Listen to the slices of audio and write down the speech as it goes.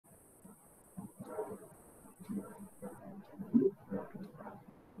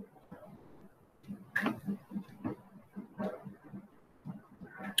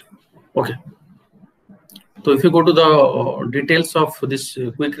Okay. So if you go to the details of this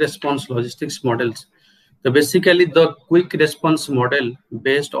quick response logistics models, basically the quick response model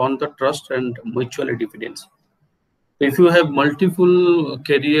based on the trust and mutual dependence. If you have multiple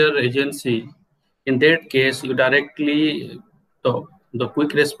carrier agency, in that case, you directly the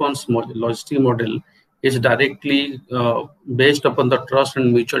quick response logistic model is directly based upon the trust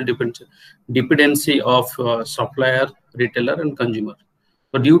and mutual dependency of supplier, retailer, and consumer.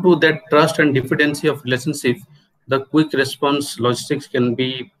 So due to that trust and dependency of relationship, the quick response logistics can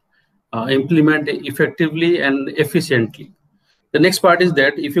be implemented effectively and efficiently. The next part is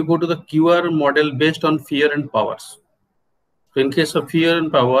that if you go to the QR model based on fear and powers. So in case of fear and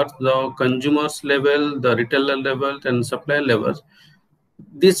power, the consumers level, the retailer level, and supplier levels,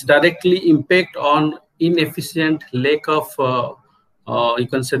 this directly impact on inefficient lack of you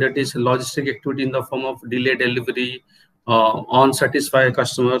can say that is logistic activity in the form of delayed delivery, unsatisfied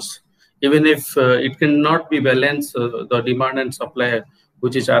customers, even if it cannot be balanced the demand and supply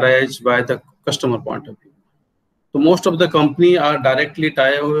which is arised by the customer point of view. So most of the company are directly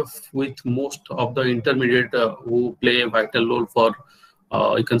tied up with most of the intermediate who play a vital role for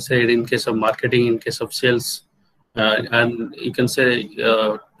you can say in case of marketing, in case of sales, and you can say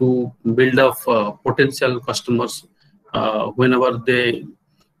to build up potential customers whenever they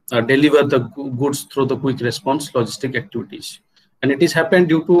deliver the goods through the quick response logistic activities. And it is happened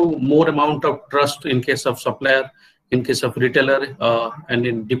due to more amount of trust in case of supplier, in case of retailer, and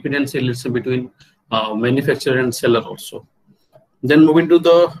in dependency relation between manufacturer and seller also. Then moving to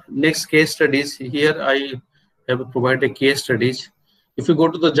the next case studies, here I have provided case studies. If you go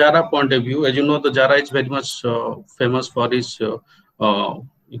to the ZARA point of view, as you know, the ZARA is very much famous for its, you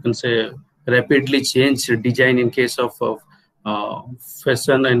can say, rapidly changed design in case of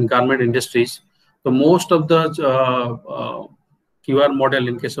fashion and garment industries. So most of the QR model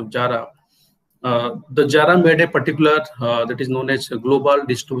in case of ZARA, the ZARA made a particular that is known as a global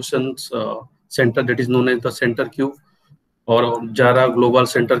distribution center, that is known as the center cube or ZARA global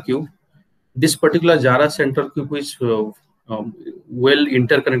center cube. This particular ZARA center cube is well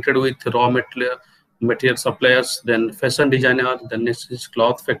interconnected with raw material suppliers, then fashion designer, then next is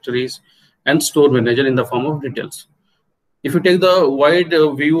cloth factories, and store manager in the form of details. If you take the wide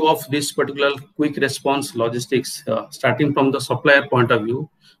view of this particular quick response logistics, starting from the supplier point of view,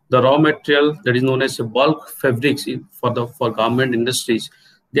 the raw material that is known as bulk fabrics for garment industries,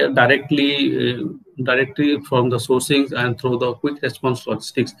 they are directly from the sourcing and through the quick response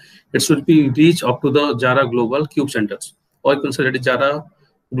logistics. It should be reached up to the ZARA global cube centers, or you can say that is ZARA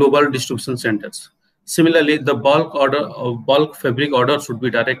global distribution centers. Similarly, the bulk fabric order should be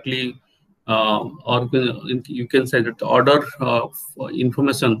directly or you can say that order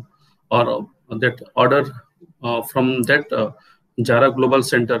information or that order from that ZARA global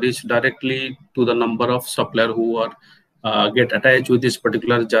center is directly to the number of suppliers who are get attached with this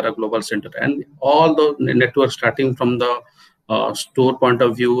particular ZARA global center, and all the network starting from the store point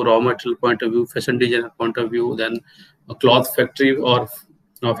of view, raw material point of view, fashion designer point of view, then a cloth factory or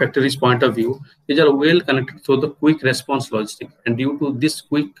factories point of view, these are well connected through the quick response logistics. And due to this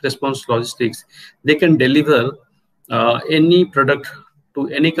quick response logistics, they can deliver any product to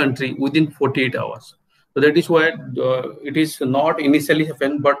any country within 48 hours. So that is why it is not initially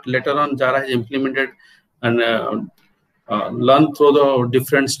happened, but later on ZARA has implemented and learned through the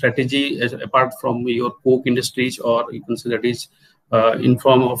different strategy apart from your Coke industries, or you can say that is in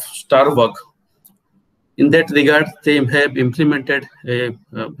form of Starbucks. In that regard, they have implemented a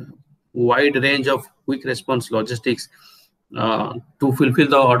wide range of quick response logistics to fulfill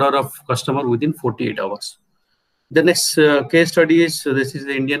the order of customer within 48 hours. The next case study is, this is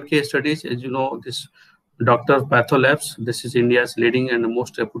the Indian case studies. As you know, this Dr. Patho Labs, this is India's leading and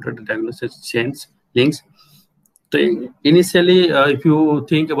most reputed diagnosis chains links. So initially, if you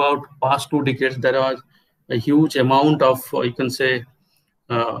think about past 2 decades, there was a huge amount of, you can say,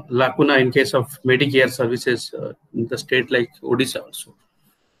 lacuna in case of Medicare services in the state like Odisha also.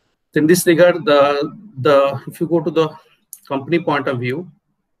 In this regard, if you go to the company point of view,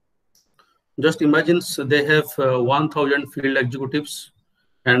 just imagine they have 1,000 field executives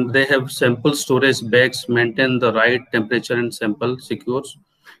and they have sample storage bags, maintain the right temperature and sample secures.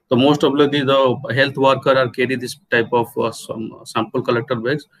 So most of the health worker are carry this type of some sample collector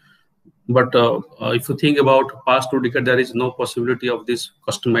bags. But if you think about past 2 decades, there is no possibility of this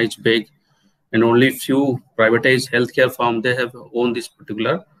customized bag, and only few privatized healthcare firms, they have owned this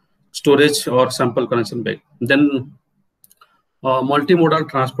particular storage or sample collection bag. Then multimodal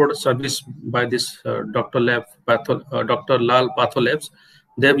transport service by this Dr. Lal Patho Labs.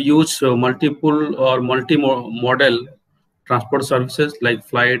 They have used multiple or multimodal transport services like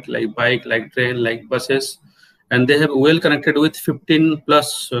flight, like bike, like train, like buses, and they have well connected with 15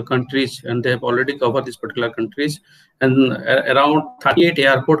 plus countries, and they have already covered these particular countries, and around 38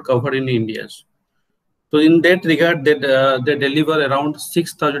 airport covered in India. So in that regard, they deliver around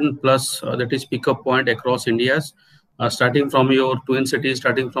 6,000 plus, that is pickup point across India, starting from your twin cities,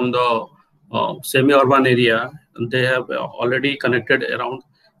 starting from the semi-urban area. They have already connected around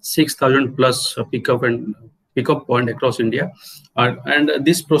 6,000 plus pickup point across India, and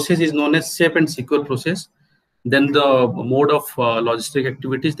this process is known as safe and secure process. Then the mode of logistic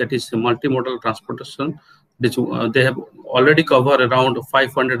activities, that is multimodal transportation. They have already covered around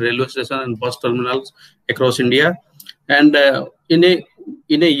 500 railway stations and bus terminals across India, and in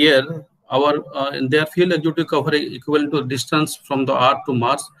a year, their fuel executive cover equivalent to distance from the Earth to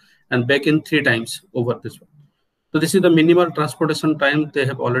Mars and back in 3 times over this one. So this is the minimal transportation time they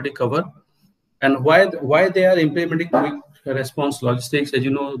have already covered. And why they are implementing quick response logistics, as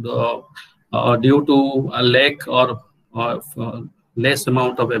you know, due to a lack or less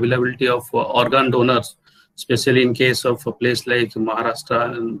amount of availability of organ donors, especially in case of a place like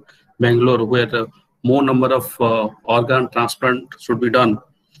Maharashtra and Bangalore, where more number of organ transplant should be done.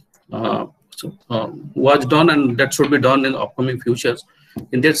 Was done, and that should be done in upcoming futures.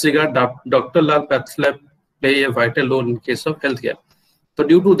 In this regard, Dr. Lal Patho Lab play a vital role in case of healthcare. So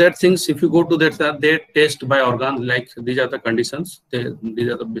due to that things, if you go to that, they test by organ, like these are the conditions. These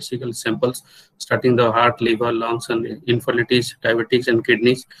are the basic samples, starting the heart, liver, lungs, and infertilities, diabetics, and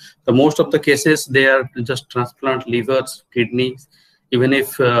kidneys. The most of the cases, they are just transplant livers, kidneys, even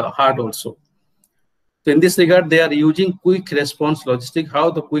if heart also. So in this regard, they are using quick response logistic. How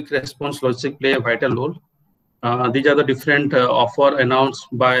the quick response logistic play a vital role. These are the different offer announced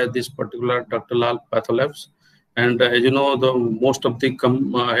by this particular Dr. Lal Patho Labs. And as you know, the most of the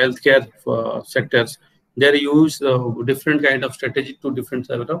healthcare sectors, they use different kind of strategy to different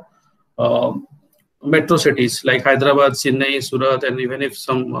sort of metro cities like Hyderabad, Chennai, Surat, and even if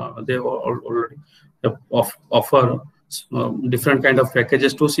some they already offer different kind of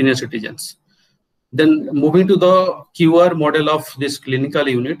packages to senior citizens. Then moving to the QR model of this clinical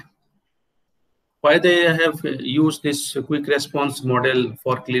unit, why they have used this quick response model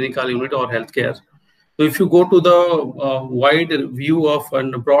for clinical unit or healthcare. So if you go to the wide view of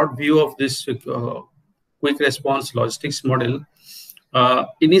and broad view of this quick response logistics model,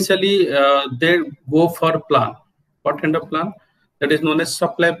 initially they go for plan. What kind of plan? That is known as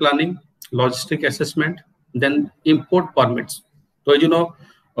supply planning, logistic assessment, then import permits. So you know,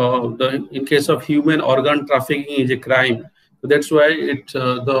 in case of human organ trafficking is a crime. So that's why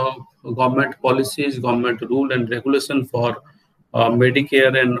the government policies, government rule and regulation for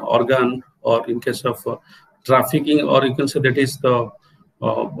Medicare and organ, or in case of trafficking, or you can say that is the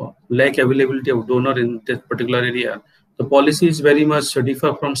lack availability of donor in that particular area. The policy is very much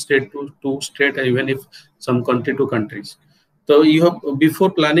differ from state to state, even if some country to countries. So you have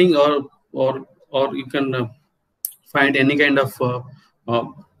before planning or you can find any kind of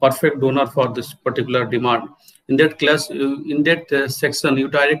perfect donor for this particular demand. In that class, in that section, you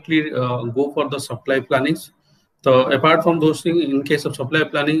directly go for the supply plannings. So apart from those things, in case of supply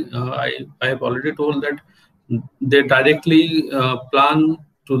planning, I have already told that they directly plan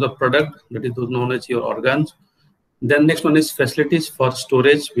to the product that is known as your organs. Then next one is facilities for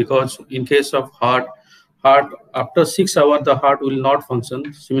storage, because in case of heart after 6 hours the heart will not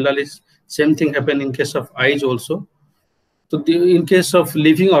function. Similarly, same thing happen in case of eyes also. So in case of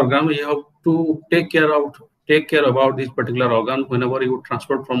living organ, you have to take care about this particular organ whenever you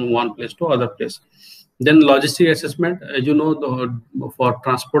transport from one place to other place. Then logistic assessment, as you know, for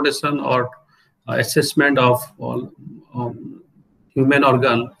transportation or assessment of human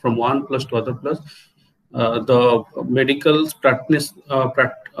organ from one place to other place, the medical practice,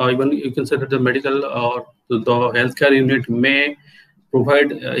 even you can say that the medical or the healthcare unit may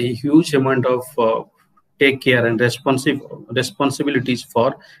provide a huge amount of take care and responsibilities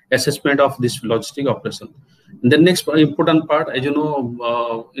for assessment of this logistic operation. And the next important part, as you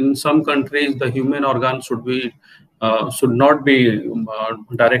know, in some countries the human organ should not be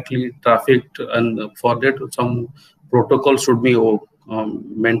directly trafficked, and for that some protocol should be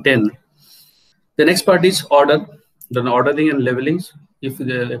maintained. The next part is order, then ordering and labelings. If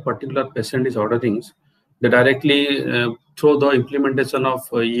a particular patient is ordering, they directly through the implementation of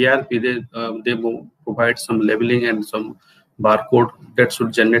ERP, they provide some labeling and some barcode that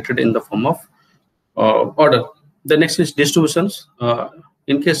should generated in the form of order. The next is distributions.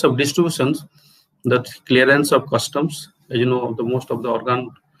 In case of distributions, the clearance of customs, you know, the most of the organ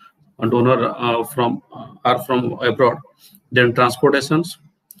donor are from abroad. Then transportations.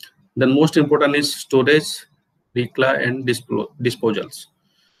 Then most important is storage, recla, and disposals.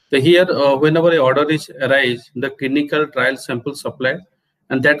 So here, whenever a order is arise, the clinical trial sample supplied,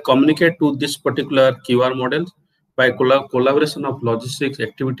 and that communicate to this particular QR model by collaboration of logistics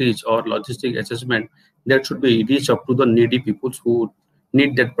activities or logistic assessment that should be reached up to the needy people who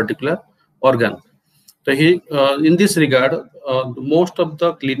need that particular organ. So he, in this regard, most of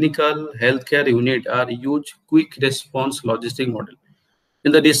the clinical healthcare unit are use quick response logistic model.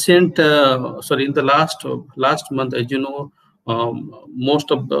 In the recent, in the last month, as you know,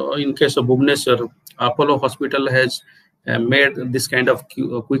 most of the, in case of Bhubaneswar, Apollo Hospital has made this kind of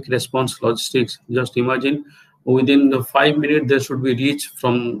quick response logistics. Just imagine, within the 5 minutes, they should be reached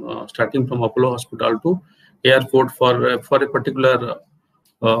from starting from Apollo Hospital to airport for a particular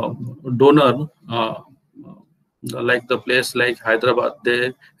donor. Like the place like Hyderabad,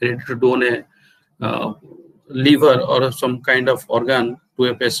 they ready to donate liver or some kind of organ to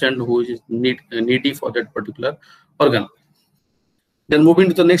a patient who is needy for that particular organ. Then moving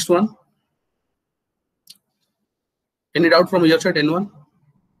to the next one. Any doubt from your side, anyone?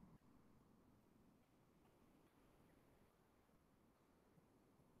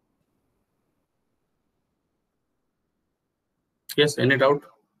 Yes, any doubt?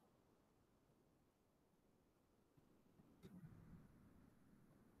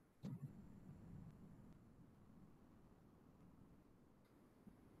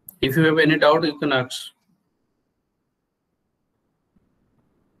 If you have any doubt, you can ask.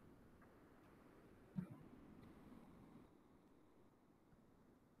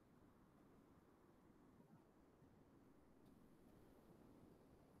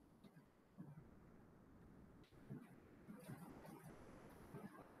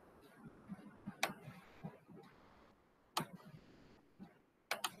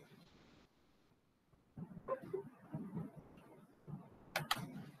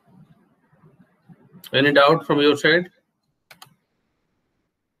 Any doubt from your side?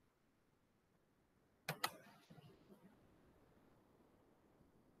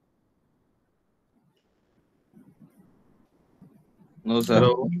 No, sir.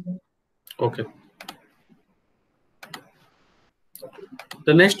 Hello. Okay.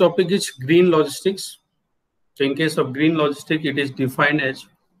 The next topic is green logistics. So in case of green logistics, it is defined as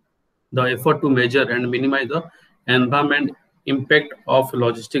the effort to measure and minimize the environment impact of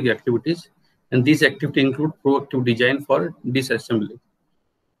logistic activities. And these activities include proactive design for disassembly.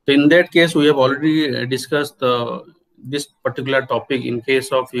 So in that case, we have already discussed this particular topic in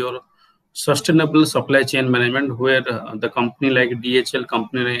case of your sustainable supply chain management, where the company like DHL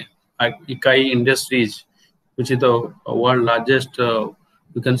company, Ikai Industries, which is the world largest,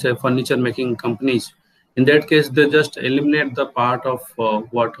 you can say, furniture making companies. In that case, they just eliminate the part of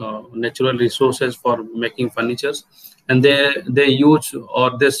natural resources for making furnitures, and they use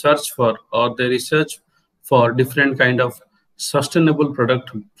or they search for or they research for different kind of sustainable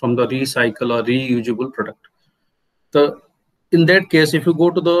product from the recycle or reusable product. So in that case, if you go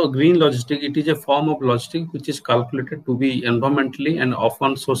to the green logistic, it is a form of logistic which is calculated to be environmentally and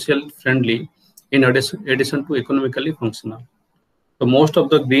often social friendly in addition to economically functional. So most of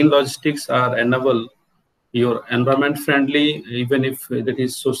the green logistics are enable your environment friendly, even if that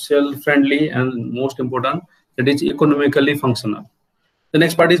is social friendly, and most important, that is economically functional. The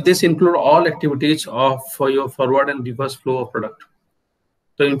next part is this include all activities for your forward and reverse flow of product.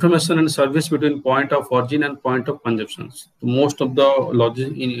 The information and service between point of origin and point of consumption. Most of the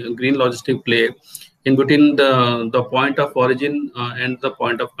green logistic play in between the point of origin and the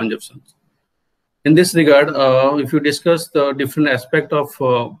point of consumption. In this regard, if you discuss the different aspect of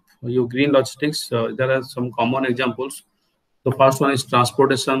your green logistics, there are some common examples. The first one is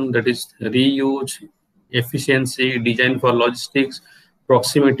transportation, that is reuse, efficiency, design for logistics,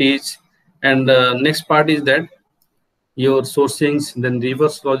 proximities, and next part is that your sourcings, then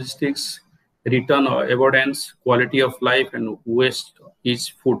reverse logistics, return or avoidance, quality of life, and waste is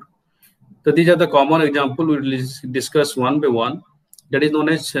food. So these are the common example. We will discuss one by one. That is known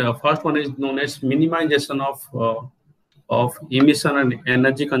as first one is known as minimization of emission and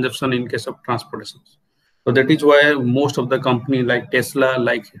energy consumption in case of transportation. So that is why most of the company like Tesla,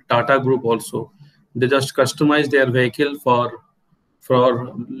 like Tata Group also, they just customize their vehicle for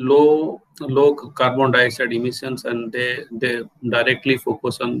low carbon dioxide emissions, and they directly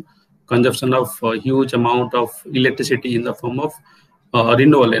focus on consumption of a huge amount of electricity in the form of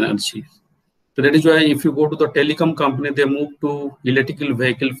renewable energy. So that is why if you go to the telecom company, they move to electrical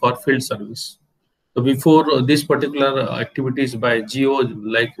vehicle for field service. So before this particular activities by Geo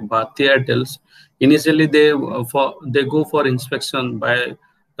like Bharti Airtels, Initially, they go for inspection by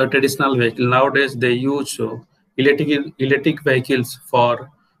the traditional vehicle. Nowadays, they use electric vehicles for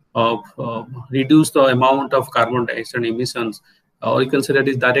reduce the amount of carbon dioxide emissions, or you can say that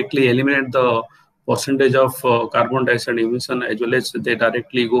is directly eliminate the percentage of carbon dioxide emission, as well as they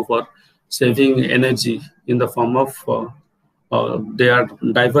directly go for saving energy in the form of they are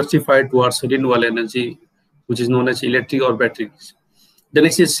diversified towards renewable energy, which is known as electric or batteries. The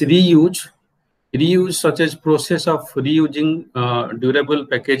next is reuse. Reuse, such as process of reusing durable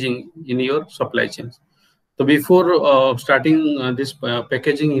packaging in your supply chains. So before starting this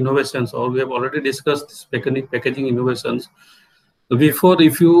packaging innovations, or we have already discussed this packaging innovations. Before,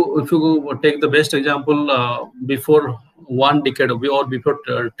 if you take the best example, before 1 decade or before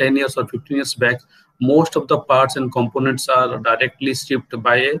 10 years or 15 years back, most of the parts and components are directly shipped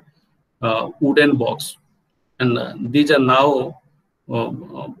by a wooden box, and these are now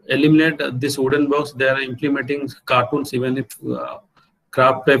eliminate this wooden box. They are implementing cartoons, even if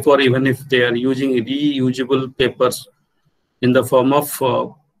craft paper, even if they are using reusable papers in the form of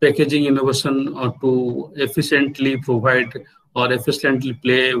packaging innovation to efficiently provide or efficiently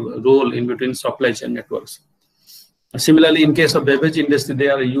play a role in between supply chain networks. Similarly, in case of beverage industry, they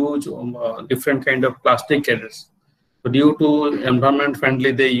are use different kind of plastic carriers. So due to environment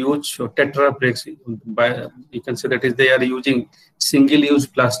friendly, they use Tetra Packs. By you can say that is they are using single-use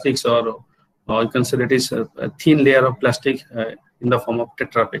plastics, or you can say that is a thin layer of plastic in the form of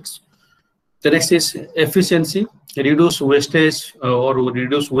Tetra Packs. The next is efficiency, reduce wastage or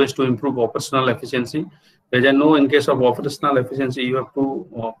reduce waste to improve operational efficiency. As I know, in case of operational efficiency, you have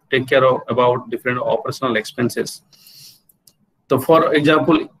to take care of about different operational expenses. So, for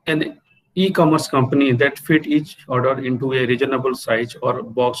example, an e-commerce company that fit each order into a reasonable size or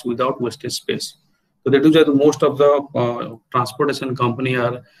box without wastage space. So they do that. Most of the transportation company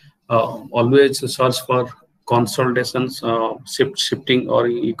are always search for consolidations, shifting, or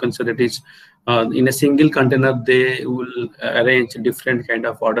you can say that is in a single container they will arrange different kind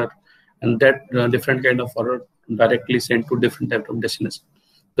of order, and that different kind of order directly sent to different type of destinations.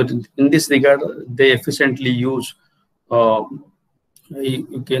 But in this regard, they efficiently use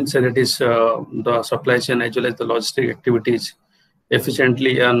you can say that is the supply chain as well as the logistic activities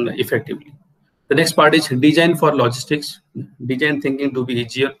efficiently and effectively. The next part is design for logistics, design thinking to be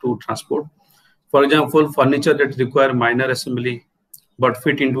easier to transport. For example, furniture that require minor assembly but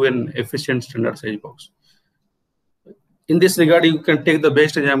fit into an efficient standard size box. In this regard, you can take the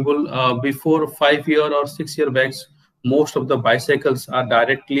best example. Before 5 year or 6 year back, most of the bicycles are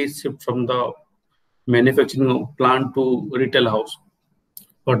directly shipped from the manufacturing plant to retail house.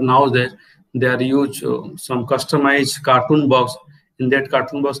 But now they are use some customized cartoon box. In that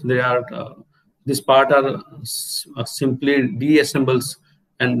cartoon box, they are this part are simply deassembles,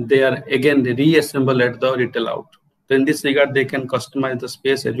 and they are again reassembled at the retail out. So in this regard, they can customize the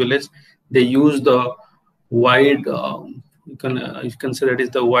space as well as they use the wide. You can say that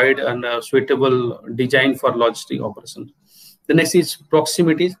is the wide and suitable design for logistic operation. The next is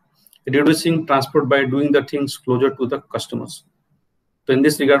proximity, reducing transport by doing the things closer to the customers. So in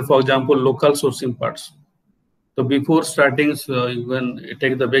this regard, for example, local sourcing parts. So before starting, you can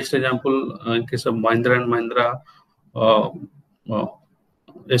take the best example in case of Mahindra and Mahindra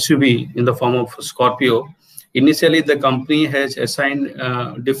SUV in the form of Scorpio. Initially, the company has assigned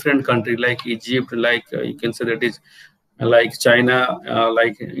different country like Egypt, like you can say that is like China,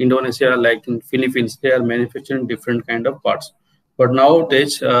 like Indonesia, like in Philippines. They are manufacturing different kind of parts. But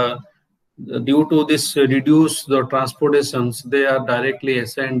nowadays, due to this reduce the transportations, they are directly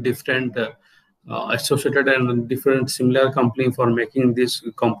assigned different associated and different similar company for making this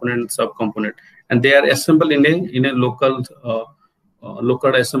component subcomponent, and they are assembled in a local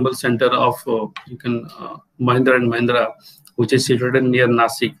local assembly center of Mahindra and Mahindra, which is situated near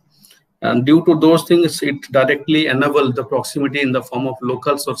Nasik. And due to those things, it directly enables the proximity in the form of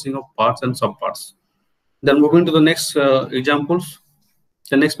local sourcing of parts and subparts. Then moving to the next examples.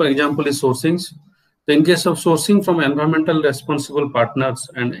 The next example is sourcings. In case of sourcing from environmental responsible partners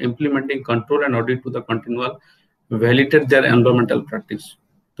and implementing control and audit to the continual validate their environmental practice.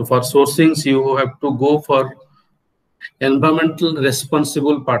 So for sourcings, you have to go for environmental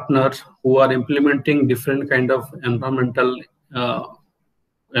responsible partners who are implementing different kind of environmental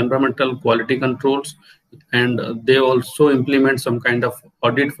quality controls, and they also implement some kind of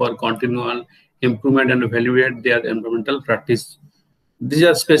audit for continual improvement and evaluate their environmental practice. These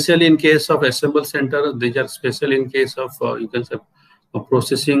are especially in case of assemble center. These are especially in case of you can say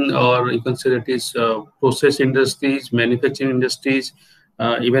processing, or you can say that is process industries, manufacturing industries,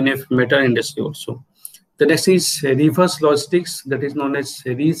 even if metal industry also. The next is reverse logistics, that is known as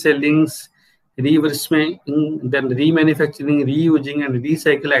reselling reversing, then remanufacturing, reusing, and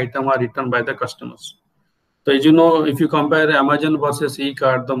recycle item are returned by the customers. So as you know, if you compare Amazon versus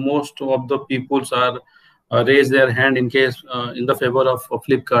e-cart, the most of the peoples are raise their hand in case in the favor of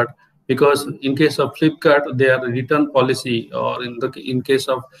Flipkart, because in case of Flipkart, their return policy, or in case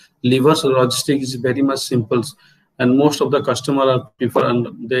of Livers logistics, is very much simple, and most of the customer are prefer,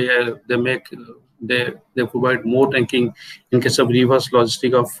 and they provide more tanking in case of reverse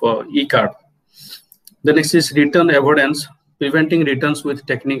logistic of e-cart. The next is return avoidance, preventing returns with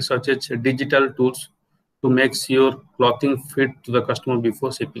techniques such as digital tools to make sure clothing fit to the customer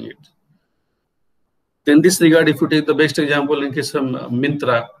before shipping it. In this regard, if you take the best example in case of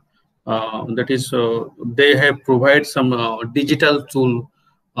Myntra, that is, they have provided some digital tool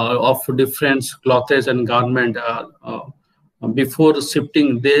of different clothes and garment. Before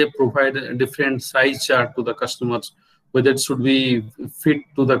shipping, they provide a different size chart to the customers, whether it should be fit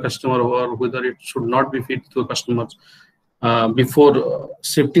to the customer or whether it should not be fit to the customers. Before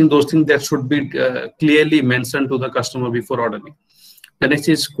shifting those things, that should be clearly mentioned to the customer before ordering. The next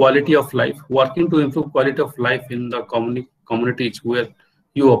is quality of life, working to improve quality of life in the communities where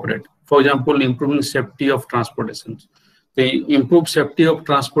you operate. For example, improving safety of transportation. The improved safety of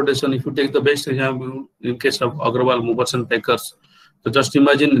transportation, if you take the best example in case of Agrawal Movers and Packers, so just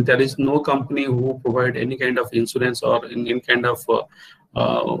imagine there is no company who provide any kind of insurance or any kind of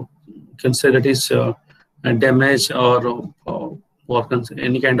can say that is damage or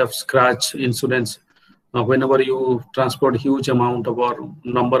any kind of scratch insurance whenever you transport huge amount of or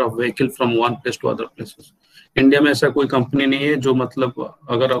number of vehicle from one place to other places. India में ऐसा कोई company नहीं है जो मतलब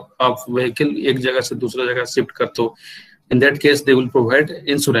अगर आप vehicle एक जगह से दूसरा जगह शिफ्ट करते हो, in that case they will provide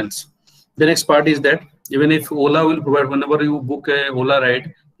insurance. The next part is that even if Ola will provide, whenever you book a Ola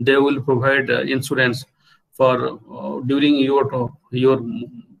ride, they will provide insurance for during your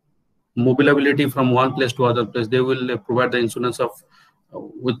mobility from one place to other place. They will provide the insurance of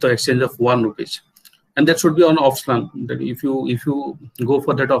with the exchange of ₹1, and that should be on option. That if you go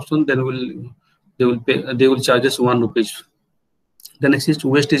for that option, then they will charge us ₹1. The next is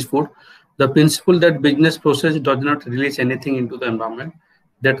wastage food. The principle that business process does not release anything into the environment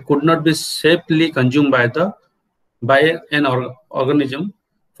that could not be safely consumed by an organism.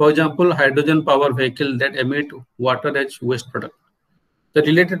 For example, hydrogen power vehicle that emit water as waste product. The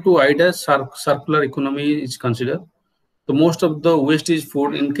related to ideas, circular economy is considered. So most of the wastage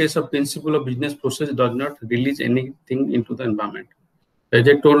food, in case of principle of business process, does not release anything into the environment. As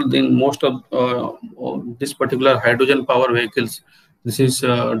I told, in most of this particular hydrogen power vehicles, this is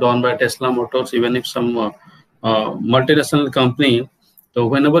done by Tesla Motors. Even if some multinational company, so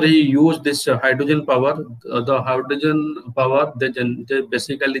whenever he use this hydrogen power, they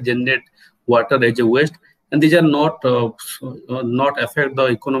basically generate water as a waste, and these are not affect the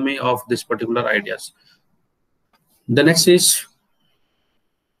economy of this particular ideas. The next is,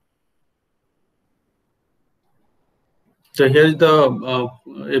 so here is the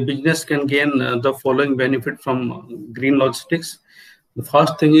a business can gain the following benefit from green logistics. The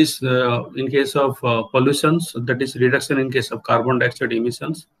first thing is in case of pollutions, that is reduction in case of carbon dioxide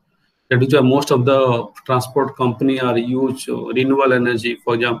emissions. That is why most of the transport company are use renewable energy,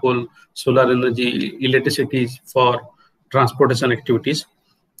 for example, solar energy, electricity for transportation activities.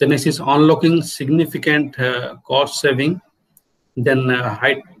 The next is unlocking significant cost saving. Then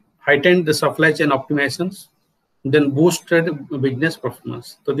heightened the supply chain optimizations. Then boosted business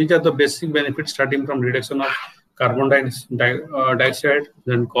performance. So these are the basic benefits, starting from reduction of carbon dioxide,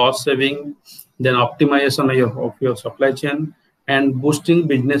 then cost saving, then optimization of your supply chain, and boosting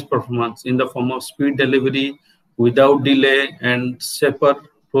business performance in the form of speed delivery without delay and safer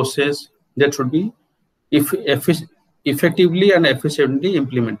process that should be effectively and efficiently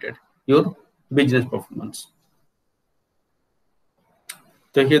implemented your business performance.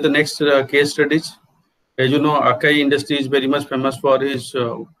 So here the next case studies. As you know, Akai industry is very much famous for his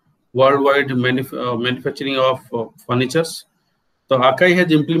worldwide manufacturing of furnitures. So Akai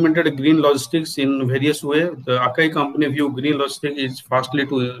has implemented green logistics in various ways. The Akai company view green logistics is fastly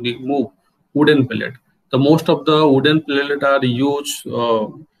to remove wooden pellet. The most of the wooden pellet are used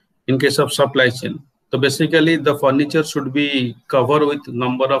in case of supply chain. So basically, the furniture should be covered with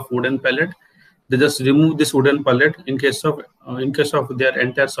number of wooden pellet. They just remove this wooden pellet in case of their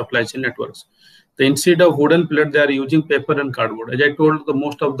entire supply chain networks. So instead of wooden pellet, they are using paper and cardboard. As I told, the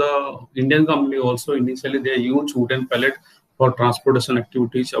most of the Indian company also initially they use wooden pellet for transportation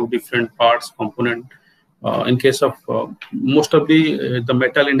activities of different parts, component. In case of most of the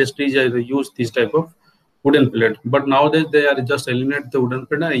metal industries, they use this type of wooden pellet. But nowadays they are just eliminate the wooden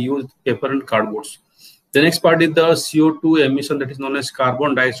pellet and use paper and cardboards. The next part is the CO2 emission, that is known as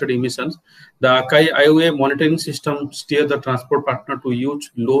carbon dioxide emissions. The Akai IOA monitoring system steers the transport partner to use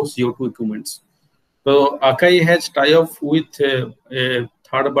low CO2 equipments. So Akai has tie-up with a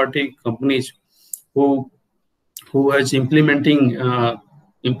third-party companies who has implement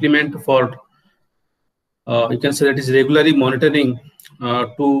for you can say that is regularly monitoring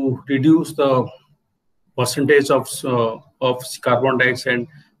to reduce the percentage of carbon dioxide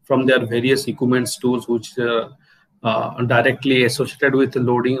from their various equipments tools, which are directly associated with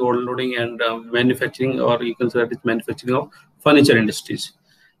loading, overloading, and manufacturing, or you can say that is manufacturing of furniture industries.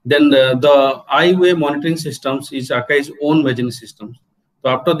 Then the IOA monitoring systems is Akai's own measuring systems. So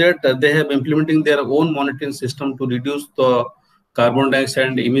after that, they have implementing their own monitoring system to reduce the carbon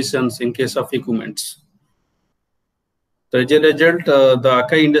dioxide emissions in case of equipments. So as a result, the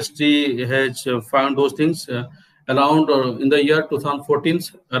Akai industry has found those things around in the year 2014,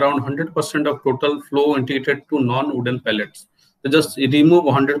 around 100% of total flow integrated to non-wooden pellets. They just remove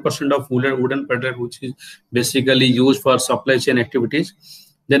 100% of wooden pellet, which is basically used for supply chain activities.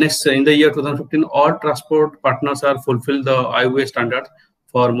 The next, in the year 2015, all transport partners are fulfill the IOA standard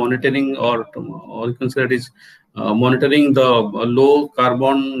for monitoring, or you can say it is monitoring the low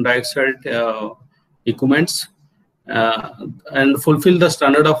carbon dioxide equipments. And fulfill the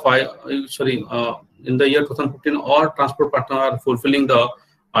standard of in the year 2015, all transport partners are fulfilling the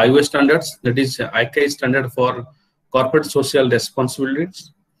IOS standards, that is ICAI standard for corporate social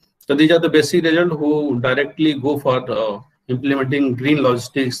responsibilities. So these are the basic results who directly go for implementing green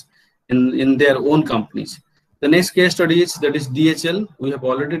logistics in their own companies. The next case study is that is DHL. We have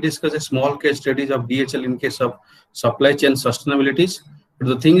already discussed a small case studies of DHL in case of supply chain sustainabilities. But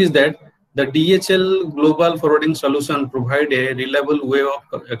the thing is that the DHL global forwarding solution provide a reliable way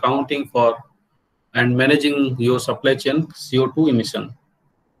of accounting for and managing your supply chain CO2 emission.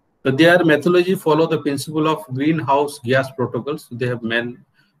 So their methodology follow the principle of greenhouse gas protocols. They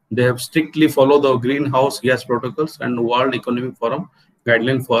have strictly follow the greenhouse gas protocols and World Economic Forum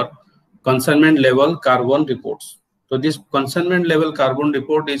guideline for consignment level carbon reports. So this consignment level carbon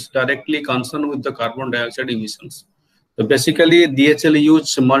report is directly concerned with the carbon dioxide emissions. So basically, DHL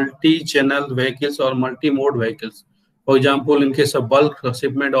use multi-channel vehicles or multi-mode vehicles. For example, in case of bulk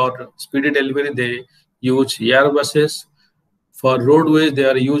shipment or speedy delivery, they use air buses. For roadways, they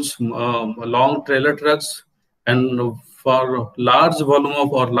are use long trailer trucks, and for large volume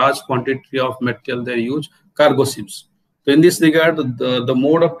of or large quantity of material, they use cargo ships. So in this regard, the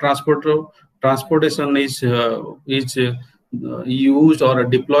mode of transportation is used or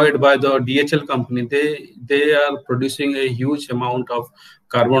deployed by the DHL company. They are producing a huge amount of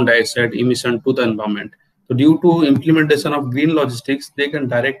carbon dioxide emission to the environment. So due to implementation of green logistics, they can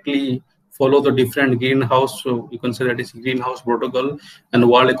directly follow the different greenhouse, so you can say that is greenhouse protocol and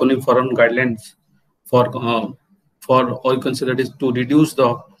World Economic Forum guidelines for or you can say that is to reduce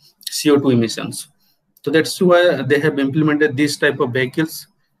the CO2 emissions. So that's why they have implemented this type of vehicles,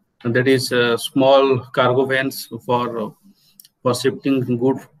 and that is small cargo vans for shifting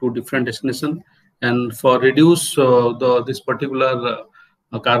goods to different destinations, and for reduce this particular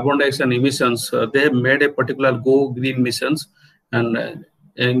carbon dioxide emissions, they have made a particular Go Green missions, and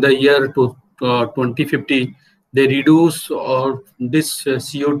in the year 2050, they reduce this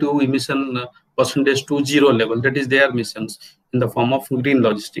CO2 emission percentage to zero level. That is their missions in the form of green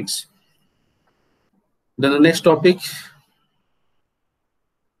logistics. Then the next topic.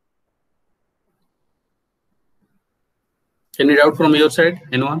 Any doubt from your side,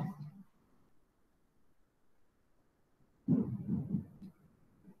 anyone?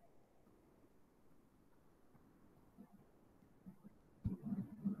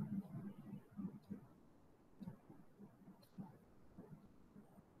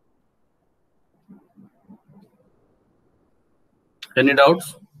 Any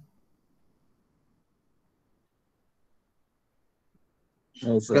doubts?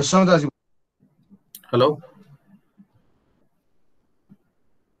 No, sir. Hello?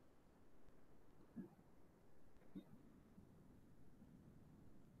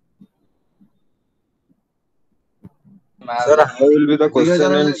 Sir, how will be the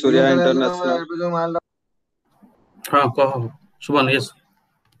question in Surya International? Subhan, yes.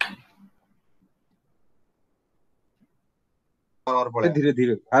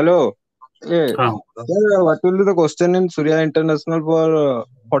 Hello. Sir, what will be the question in Surya International for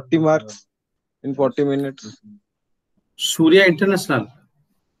 40 marks in 40 minutes? Surya International?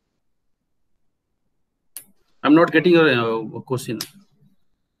 I'm not getting your question.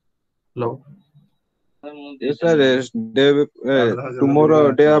 Hello? Yes, sir.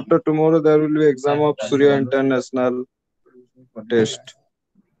 Tomorrow, day after tomorrow, there will be exam of Surya International test.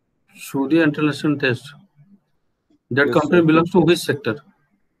 Surya International test? That Yes, company sir. belongs to which sector?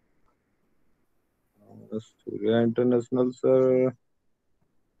 Surya International, sir.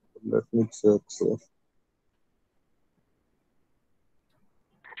 Let me check, sir.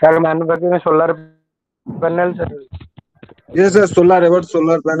 Sir, manufacturing solar panels. Yes, sir. Solar, about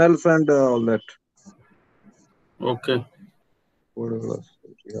solar panels and all that. Okay. What else?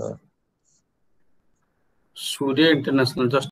 Yeah. Surya International. Just